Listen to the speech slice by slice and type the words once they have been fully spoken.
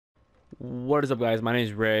What is up, guys? My name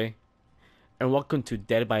is Ray, and welcome to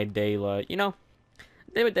Dead by Daylight. Dead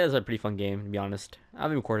by Daylight is a pretty fun game, to be honest. I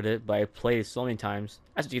haven't recorded it, but I played it so many times.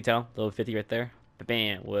 As you can tell, level 50 right there.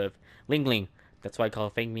 Bam, with Ling Ling. That's why I call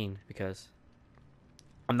it Fang Mean, because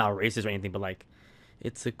I'm not racist or anything, but like,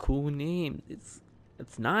 it's a cool name. It's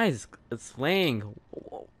nice. It's slang.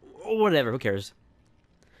 Whatever, who cares?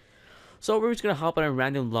 So we're just gonna hop on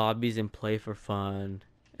random lobbies and play for fun,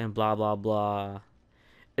 and blah blah blah.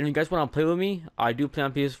 And if you guys want to play with me, I do play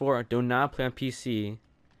on PS4. I do not play on PC.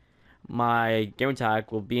 My gamer tag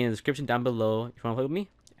will be in the description down below. If you want to play with me,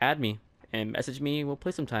 add me and message me. We'll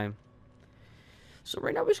play sometime. So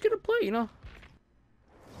right now we're just gonna play.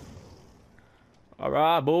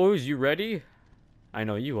 Alright, boys, you ready? I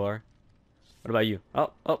know you are. What about you?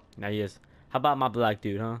 Oh, now he is. How about my black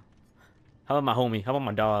dude, huh? How about my homie? How about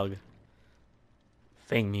my dog?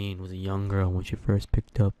 Fang Mean was a young girl when she first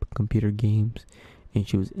picked up computer games, and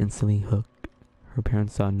she was instantly hooked. Her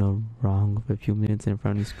parents saw no wrong with a few minutes in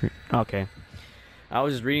front of the screen. Okay. I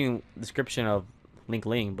was just reading the description of Link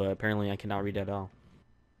Ling, but apparently I cannot read at all.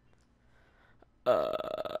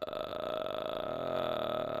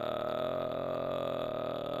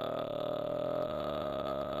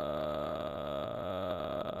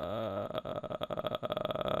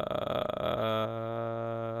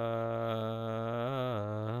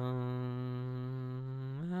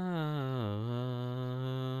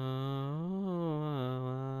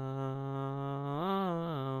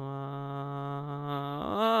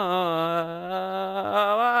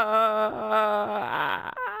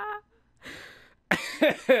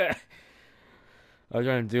 I was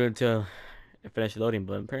trying to do it until it finished loading,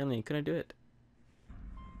 but apparently I couldn't do it.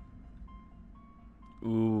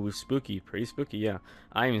 Ooh, spooky. Pretty spooky, yeah.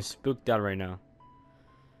 I am spooked out right now.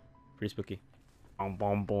 Pretty spooky. Right,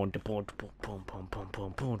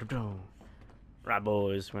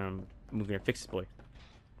 boys. We're gonna fix this boy.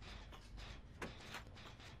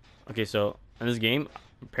 Okay, so in this game,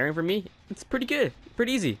 preparing for me, it's pretty good.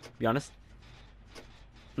 Pretty easy, to be honest.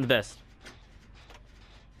 I'm the best.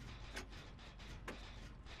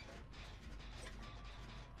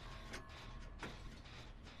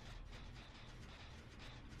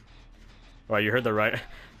 Alright, you heard that right.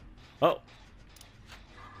 Oh.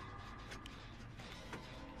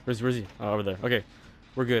 Where's he? Oh, over there. Okay,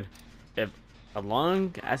 we're good. As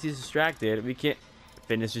long as he's distracted, we can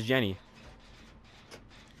finish this Jenny.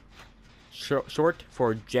 Short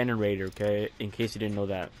for generator, okay? In case you didn't know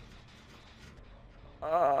that.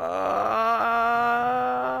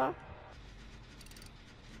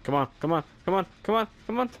 Come on, come on, come on, come on,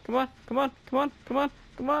 come on, come on, come on, come on, come on,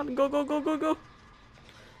 come on, go, go, go, go, go.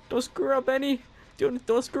 Don't screw up, Annie.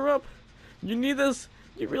 Don't screw up. You need this.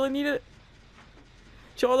 You really need it.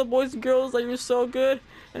 Show all the boys and girls that you're so good,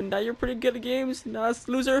 and that you're pretty good at games. Now it's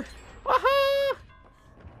loser. Aha!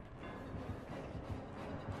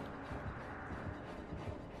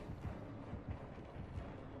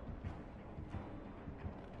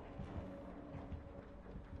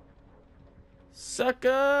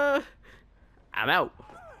 Sucker! I'm out.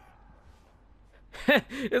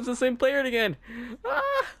 It's the same player again. Ah!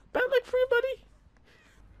 Bad luck for you, buddy.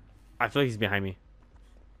 I feel like he's behind me.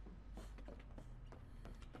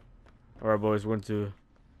 Alright, boys, we're going to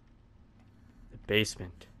the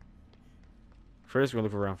basement. First, we're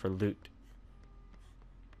going to look around for loot.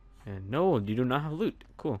 And no, you do not have loot.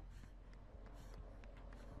 Cool.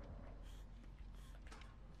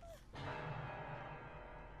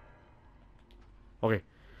 Okay.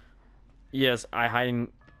 Yes, I hide in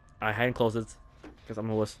closets because I'm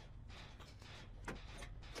a wuss.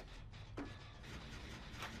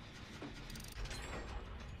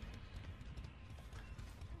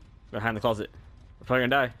 Gonna hide in the closet. We're probably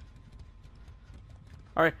gonna die.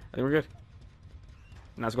 Alright, I think we're good.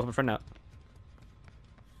 Now let's go help my friend out.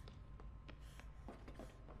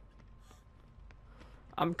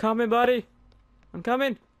 I'm coming, buddy. I'm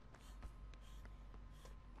coming.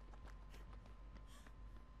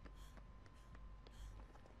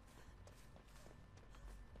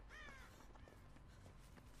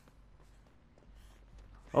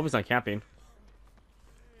 I hope he's not camping.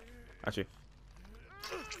 Actually.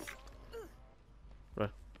 Right.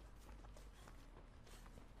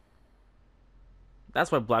 That's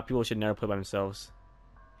why black people should never play by themselves.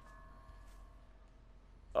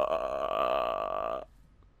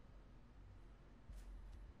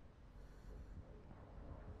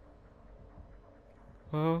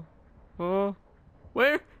 Oh,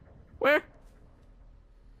 where? Where?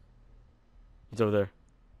 He's over there.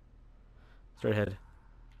 Straight ahead.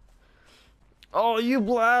 Oh, you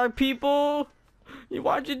black people!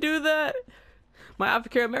 Why'd you do that? My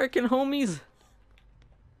African American homies.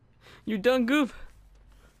 You done goof.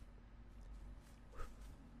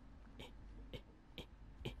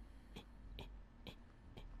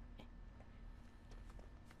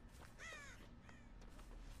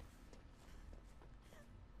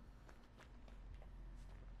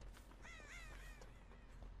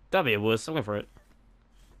 That'll be a wuss. I'm going for it.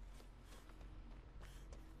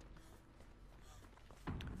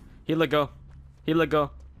 He let go. He let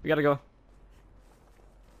go. We gotta go.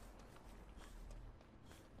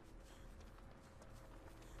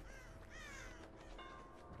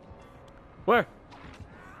 Where?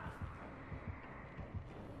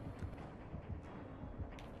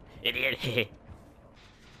 Idiot.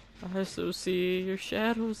 I still see your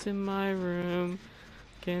shadows in my room.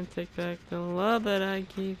 Can't take back the love that I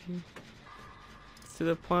gave you. It's to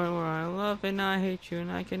the point where I love and I hate you,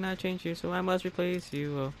 and I cannot change you, so I must replace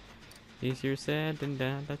you. Oh, easier said than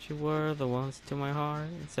done. That you were the ones to my heart,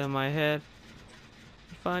 inside my head.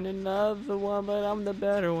 Find another one, but I'm the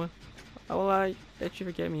better one. How will I let you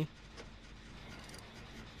forget me?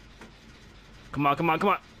 Come on, come on, come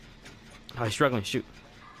on. Oh, he's struggling. Shoot.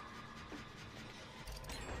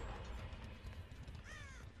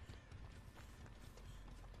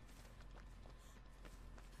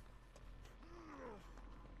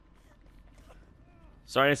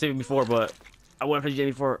 Sorry I didn't save it before, but I went for the J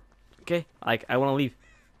before. Okay? Like, I want to leave.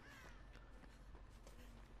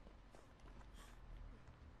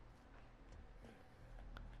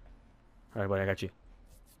 Alright, buddy, I got you.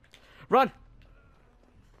 Run!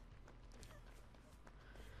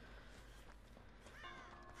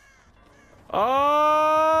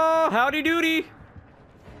 Oh, howdy doody!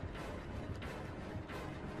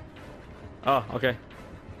 Oh, okay.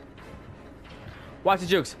 Watch the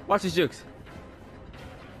jukes. Watch these jukes.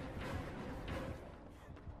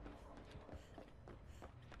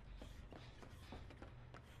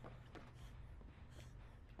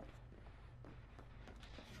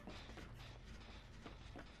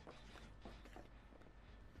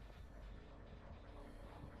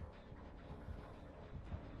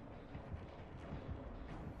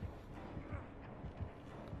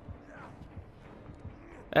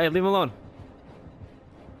 Hey, leave him alone.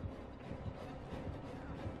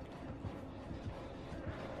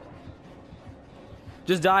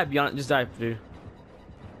 Just die, be honest. Just die, dude.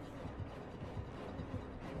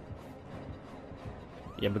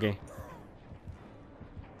 Yeah, okay.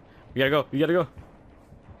 We gotta go. We gotta go.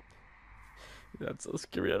 That's so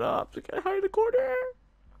scary up. We gotta hide in the corner.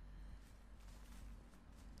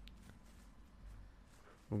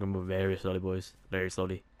 We're gonna move very slowly, boys. Very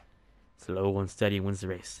slowly. Slow and steady wins the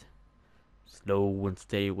race. Slow and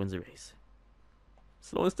steady wins the race.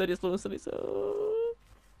 Slow and steady, slow and steady. So.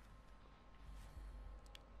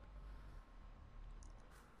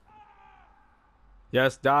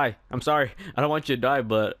 Yes, die. I'm sorry. I don't want you to die,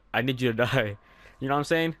 but I need you to die. You know what I'm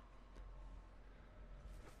saying?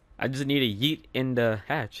 I just need a yeet in the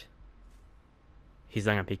hatch. He's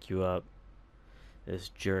not gonna pick you up. This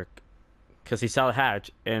jerk. Because he saw the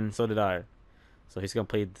hatch, and so did I. So he's gonna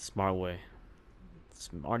play the smart way.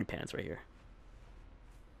 Smarty pants right here.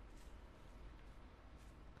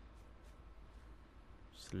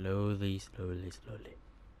 Slowly, slowly, slowly.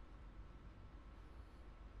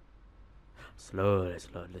 Slowly,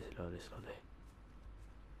 slowly, slowly, slowly.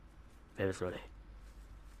 Very slowly.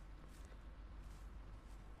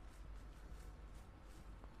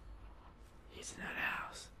 He's in that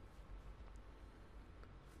house.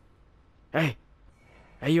 Hey!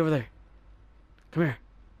 Hey, you over there. Come here.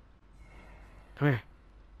 Come here.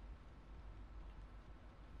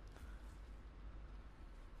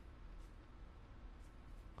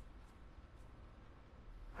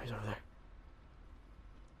 He's over there.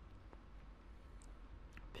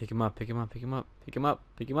 Pick him up, pick him up, pick him up, pick him up,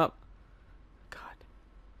 pick him up. God.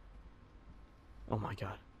 Oh my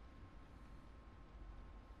God.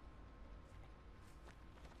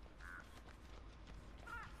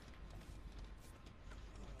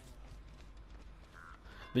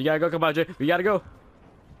 We gotta go, come on, Jay. We gotta go.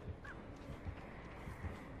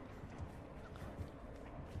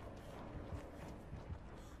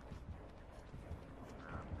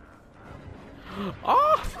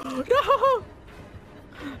 Oh!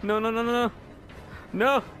 No! No, no, no, no, no.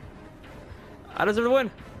 No! I deserve to win.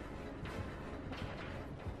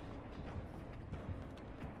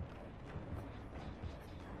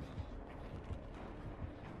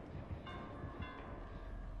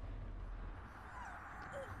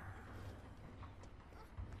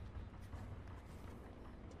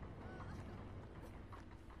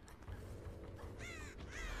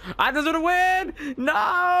 I deserve to win!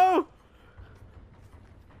 No!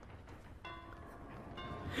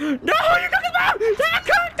 No, you got the bomb! You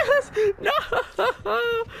got this!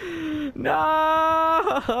 No!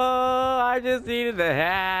 I just needed the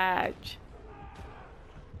hatch.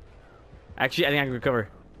 Actually, I think I can recover.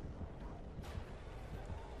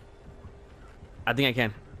 I think I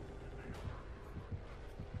can.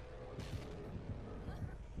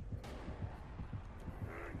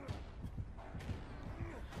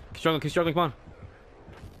 Keep struggling, come on.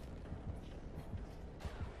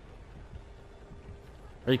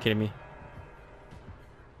 Are you kidding me?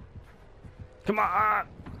 Come on!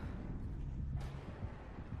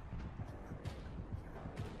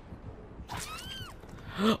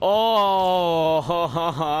 Oh!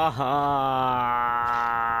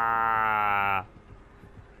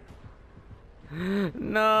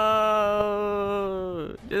 No!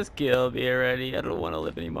 Just kill me already. I don't want to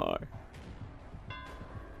live anymore.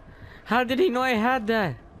 How did he know I had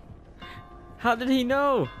that? How did he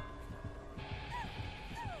know?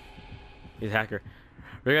 He's a hacker.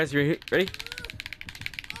 Ready, guys? You ready?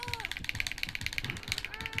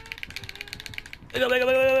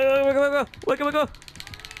 Go.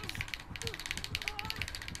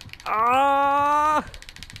 Ah!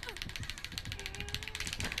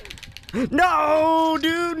 No,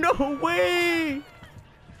 dude, no way!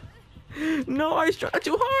 No, I struck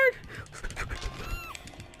too hard.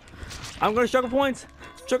 I'm gonna struggle points.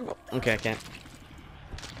 Okay, I can't.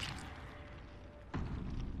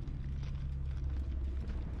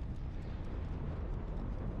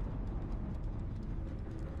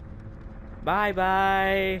 Bye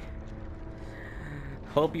bye.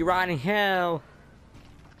 Hope you rot in hell.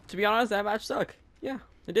 To be honest, that match sucked. Yeah,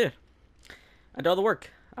 it did. I did all the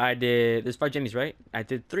work. There's 5 Jennies, right? I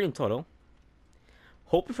did 3 in total.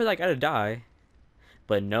 Hoping for that guy to die.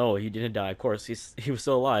 But no, he didn't die. Of course, he was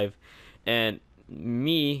still alive. And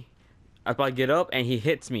me, I probably get up and he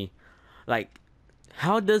hits me. Like,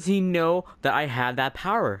 how does he know that I have that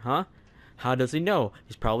power, huh? How does he know?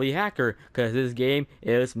 He's probably a hacker, because this game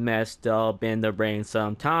is messed up in the brain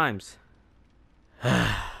sometimes.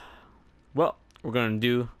 Well, we're gonna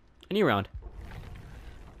do a new round.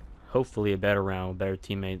 Hopefully a better round with better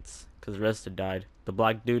teammates, because the rest had died. The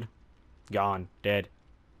black dude, gone, dead.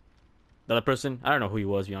 The other person, I don't know who he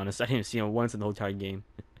was, to be honest. I didn't see him once in the whole entire game.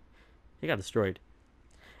 He got destroyed.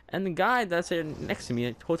 And the guy that's next to me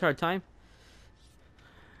the whole entire time,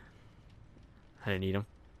 I didn't need him.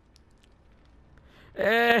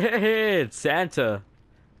 Hey, it's Santa.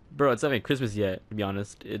 Bro, it's not even Christmas yet, to be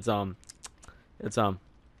honest.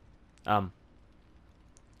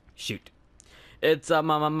 Shoot. It's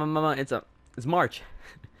March.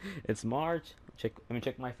 It's March. Let me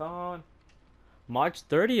check my phone. March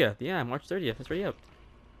 30th. Yeah, March 30th. It's already up.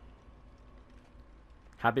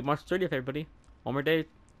 Happy March 30th, everybody. One more day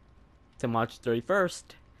to March 31st.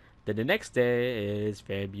 Then the next day is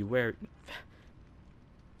February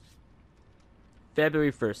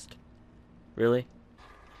 1st. Really?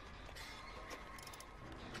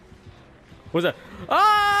 What's that?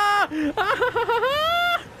 Ah!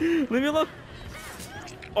 Leave me alone.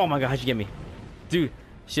 Oh my god, how'd you get me? Dude,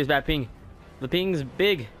 she has bad ping. The ping's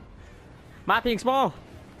big. My ping's small.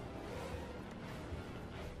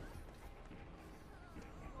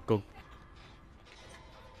 Go.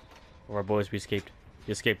 Oh, our boys, we escaped.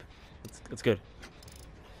 We escaped. That's good.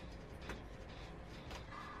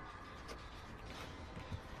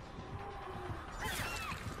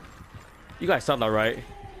 You guys saw that, right?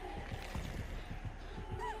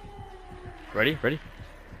 Ready? Ready?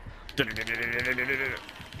 Put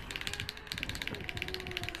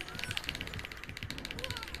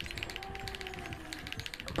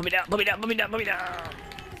me down, put me down, put me down, put me down.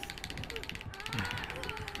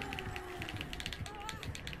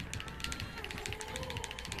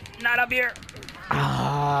 Not up here.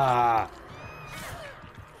 Ah.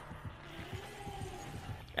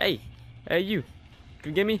 Hey, you. Can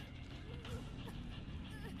you get me?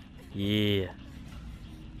 Yeah.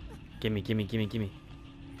 Gimme.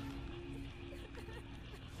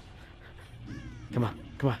 Come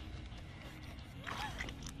on.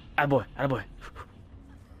 Attaboy.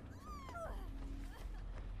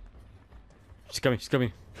 She's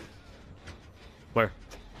coming. Where?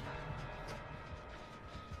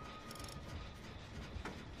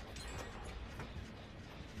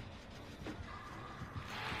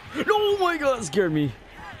 Oh my god, that scared me.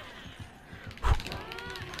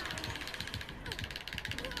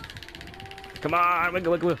 Come on,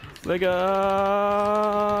 wiggle.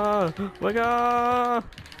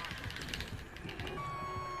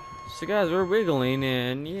 So guys, we're wiggling,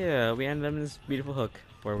 and yeah, we ended up in this beautiful hook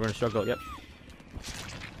where we're gonna struggle. Yep.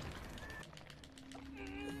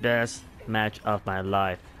 Best match of my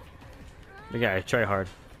life. The guy try hard.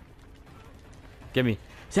 Get me,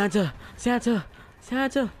 Santa.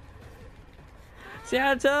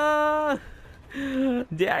 Santa!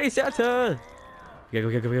 Daddy Santa! Go, go,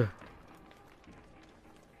 go, go, go.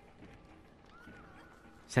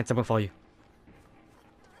 Santa, I'm gonna follow you.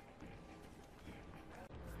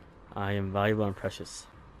 I am valuable and precious.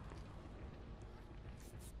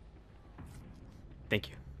 Thank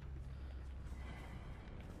you.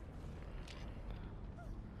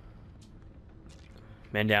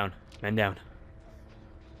 Man down. Man down.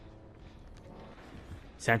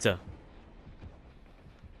 Santa.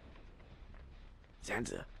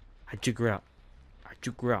 Santa. I juke her out. I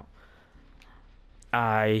juke her out.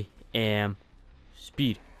 I am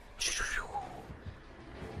speed.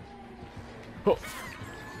 Oh.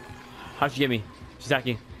 How'd she get me? She's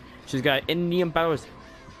hacking. She's got Indian powers.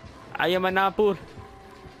 I am an apple.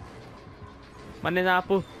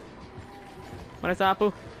 Mananapu.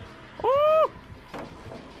 Manasapu. Oh!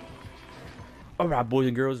 Alright, boys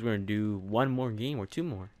and girls, we're gonna do one more game or two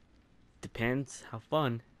more. Depends how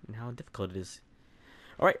fun and how difficult it is.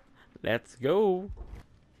 Alright, let's go.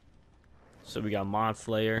 So we got Mod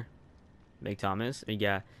Slayer, Meg Thomas, we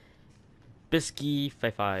got Bisky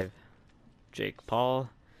 55, Jake Paul,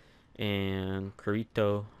 and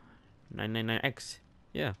Carito 999X.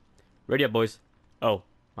 Yeah. Ready up, boys. Oh,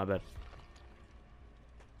 my bad.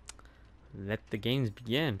 Let the games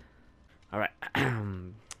begin. Alright.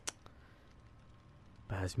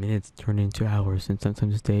 But as minutes turned into hours and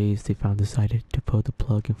sometimes days, they found decided to pull the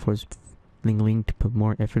plug and force Ling Ling to put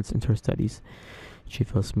more efforts into her studies. She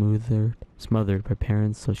felt smothered by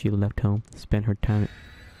parents, so she left home, spent her time.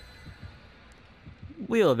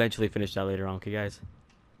 We'll eventually finish that later on, okay, guys?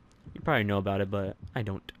 You probably know about it, but I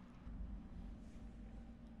don't.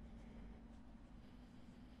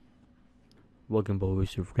 Welcome,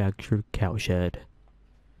 boys, to Fractured Cowshed.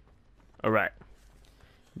 Alright.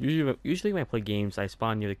 Usually when I play games, I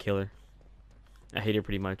spawn near the killer. I hate it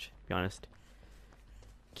pretty much, to be honest.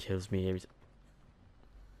 Kills me every time.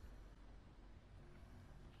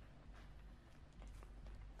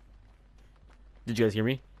 Did you guys hear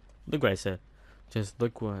me? Look what I said. Just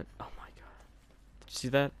look what... Oh my god. Did you see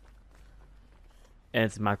that? And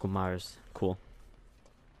it's Michael Myers. Cool.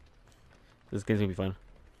 This game's gonna be fun.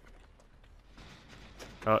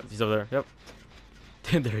 Oh, he's over there. Yep.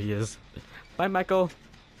 There he is. Bye, Michael.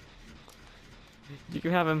 You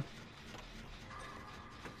can have him.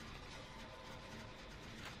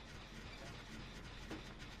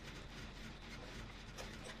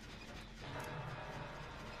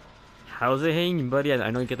 How's it hanging, buddy?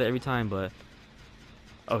 I know you get that every time, but...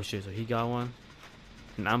 Oh, shit. So he got one.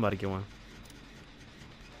 And I'm about to get one.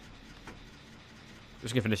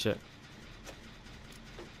 Just gonna finish it.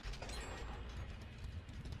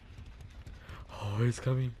 Oh, he's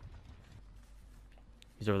coming.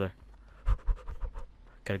 He's over there.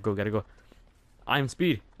 Gotta go, gotta go. I'm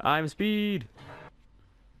speed. I'm speed.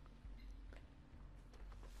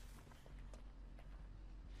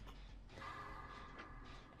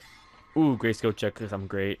 Ooh, great skill check because I'm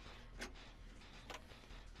great.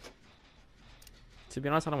 To be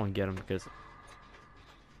honest, I don't want to get him because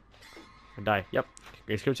I die. Yep.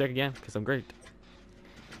 Great skill check again because I'm great.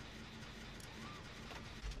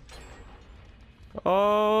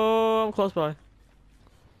 Oh, I'm close by.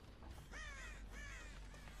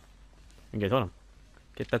 And get on him.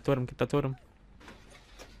 Get that totem, get that totem.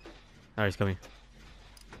 Alright, he's coming.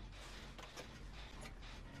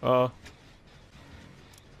 Oh.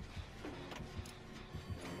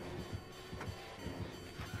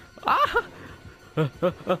 Ah!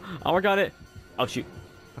 Oh, I got it. Oh, shoot.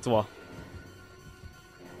 That's a wall.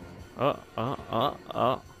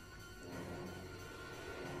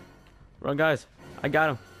 Run, guys. I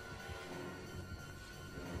got him.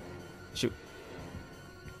 Shoot.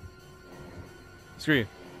 Screw you.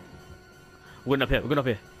 We're going up here. We're going up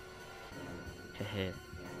here. Hehe.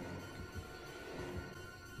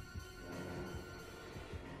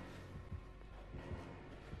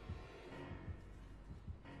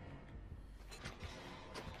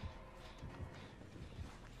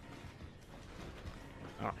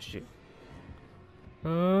 Oh, shoot.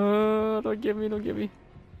 Don't get me, don't get me.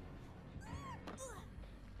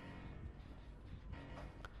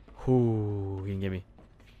 Ooh, he can get me.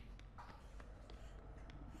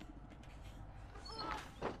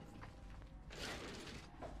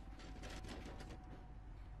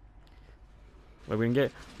 What we can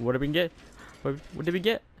get? What did we get? What did we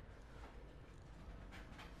get?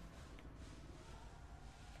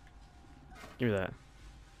 Give me that.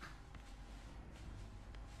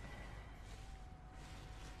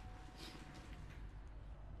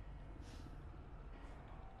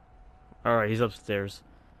 Alright, he's upstairs.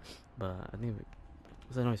 But I think...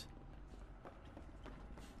 What's that noise?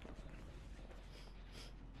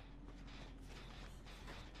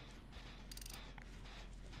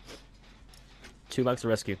 2 bucks to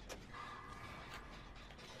rescue.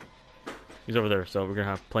 He's over there, so we're gonna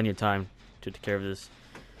have plenty of time to take care of this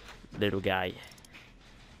little guy.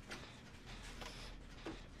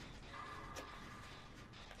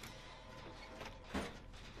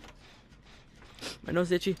 My nose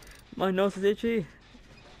is itchy. My nose is itchy.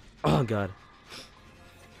 Oh god.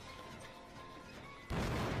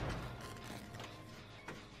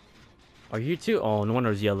 Are you too? Oh, no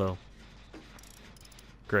wonder it's yellow.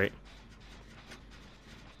 Great.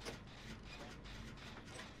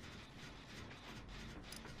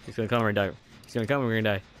 He's gonna come and die. He's gonna come and we're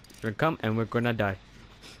gonna die. He's gonna come and we're gonna die.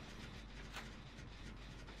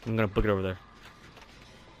 I'm gonna book it over there.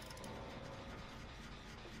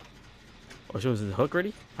 Oh, she was the hook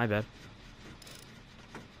ready? My bad.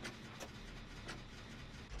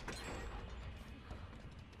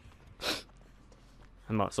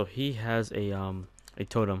 I'm out. So he has a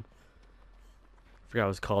totem. I forgot what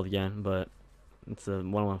it's called again, but it's the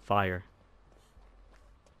one on fire.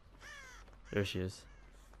 There she is.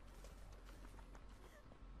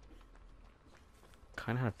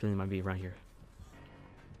 Kind of have a feeling it might be around here.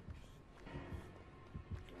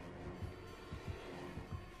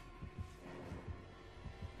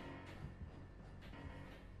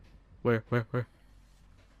 Where?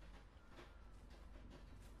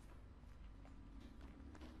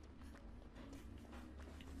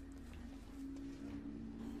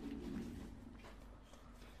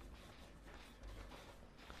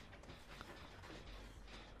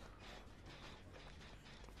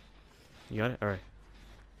 You got it? Alright.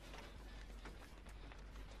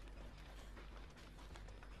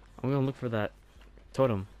 I'm gonna look for that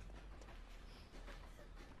totem.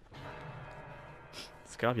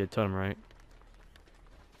 It's gotta be a totem, right?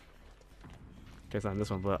 Okay, it's not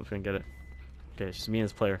this one, but I'm just gonna get it. Okay, it's just me and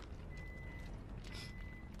this player.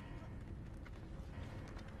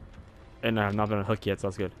 And I've not been on a hook yet, so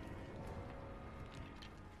that's good.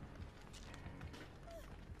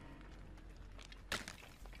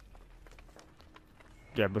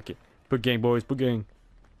 Yeah, book it. Book gang, boys, book gang.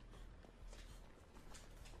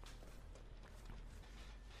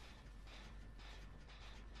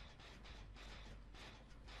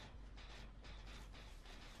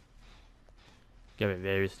 Get it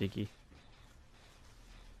very sneaky.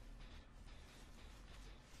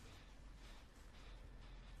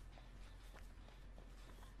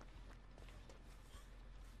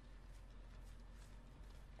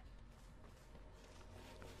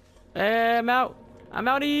 Hey, I'm out. I'm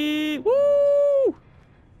outie. Woo!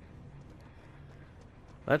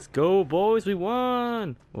 Let's go, boys. We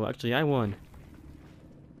won. Well, actually, I won.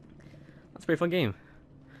 That's a pretty fun game.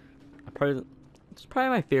 It's probably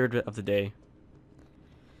my favorite of the day.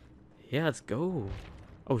 Yeah, let's go.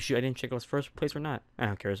 Oh shoot, I didn't check if it was first place or not. I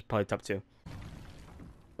don't care. It's probably top 2.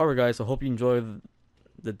 Alright, guys. I hope you enjoyed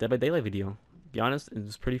the Dead by Daylight video. To be honest, it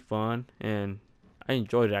was pretty fun, and I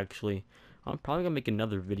enjoyed it actually. I'm probably gonna make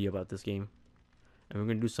another video about this game, and we're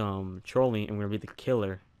gonna do some trolling, and we're gonna be the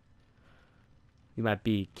killer. We might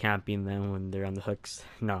be camping them when they're on the hooks.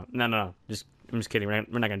 No. I'm just kidding. We're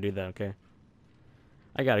not gonna do that. Okay.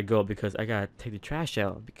 I gotta go because I gotta take the trash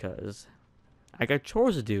out because I got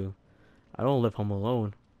chores to do. I don't live home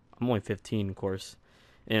alone. I'm only 15, of course,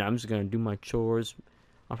 and I'm just gonna do my chores.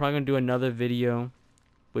 I'm probably gonna do another video,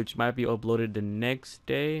 which might be uploaded the next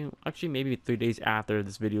day. Actually, maybe 3 days after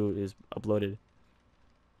this video is uploaded.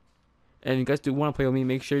 And if you guys do want to play with me,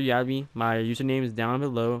 make sure you add me. My username is down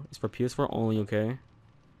below. It's for PS4 only, okay?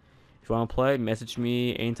 If you want to play, message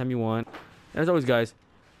me anytime you want. And as always, guys,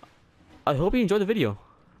 I hope you enjoyed the video.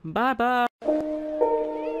 Bye-bye.